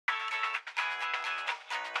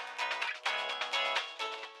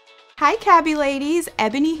Hi Cabi ladies,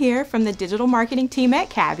 Ebony here from the digital marketing team at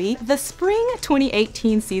Cabi. The spring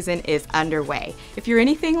 2018 season is underway. If you're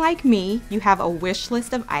anything like me, you have a wish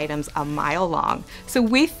list of items a mile long. So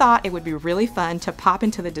we thought it would be really fun to pop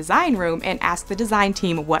into the design room and ask the design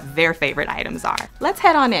team what their favorite items are. Let's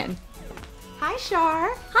head on in. Hi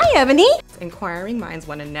Shar. Hi Ebony. Inquiring minds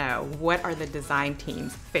want to know, what are the design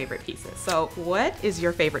team's favorite pieces? So what is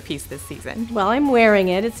your favorite piece this season? Well, I'm wearing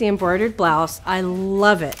it. It's the embroidered blouse. I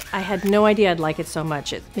love it. I had no idea I'd like it so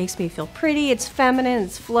much. It makes me feel pretty, it's feminine,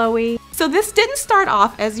 it's flowy. So this didn't start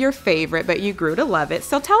off as your favorite, but you grew to love it.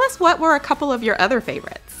 So tell us, what were a couple of your other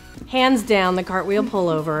favorites? Hands down, the cartwheel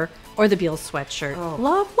pullover or the Beals sweatshirt. Oh.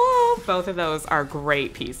 Love. Both of those are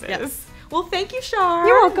great pieces. Yes. Well, thank you, Shar.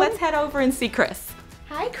 You're welcome. Let's head over and see Chris.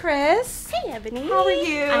 Hi, Chris. Hey, Ebony. How are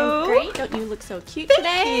you? I'm great. Don't you look so cute Thank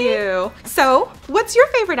today? you. So, what's your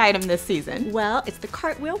favorite item this season? Well, it's the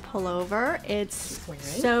cartwheel pullover. It's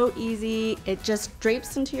so easy. It just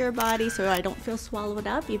drapes into your body so I don't feel swallowed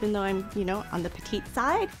up, even though I'm, on the petite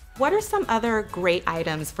side. What are some other great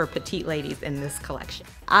items for petite ladies in this collection?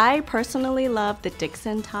 I personally love the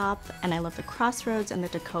Dixon top, and I love the Crossroads and the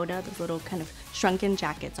Dakota. Those little kind of shrunken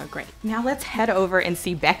jackets are great. Now let's head over and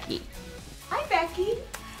see Becky. Hi, Becky.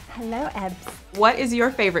 Hello, Ebs. What is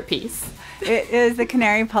your favorite piece? It is the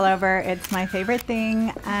canary pullover. It's my favorite thing.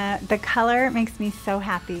 The color makes me so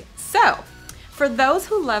happy. So, for those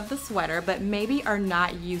who love the sweater but maybe are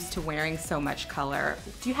not used to wearing so much color,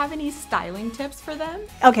 do you have any styling tips for them?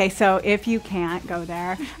 Okay, so if you can't go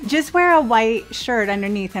there, just wear a white shirt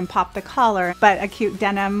underneath and pop the collar, but a cute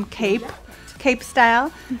denim cape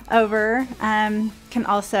style over can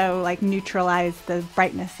also like neutralize the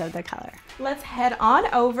brightness of the color. Let's head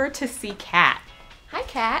on over to see Kat. Hi,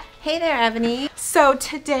 Kat. Hey there, Ebony. So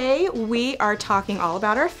today we are talking all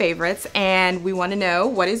about our favorites, and we want to know,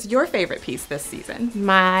 what is your favorite piece this season?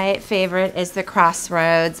 My favorite is the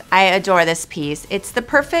Crossroads. I adore this piece. It's the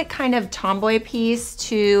perfect kind of tomboy piece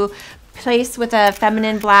to place with a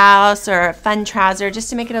feminine blouse or a fun trouser, just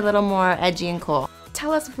to make it a little more edgy and cool.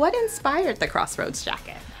 Tell us, what inspired the Crossroads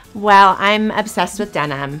jacket? Well, I'm obsessed with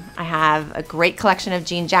denim. I have a great collection of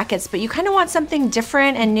jean jackets, but you kind of want something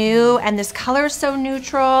different and new, and this color is so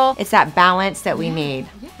neutral. It's that balance that we need.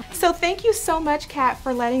 So thank you so much, Kat,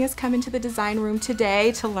 for letting us come into the design room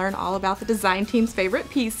today to learn all about the design team's favorite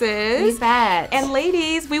pieces. You bet. And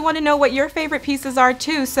ladies, we want to know what your favorite pieces are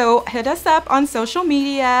too, so hit us up on social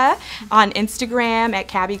media, on Instagram at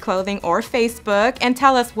Cabi Clothing or Facebook, and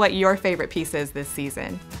tell us what your favorite piece is this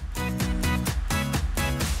season.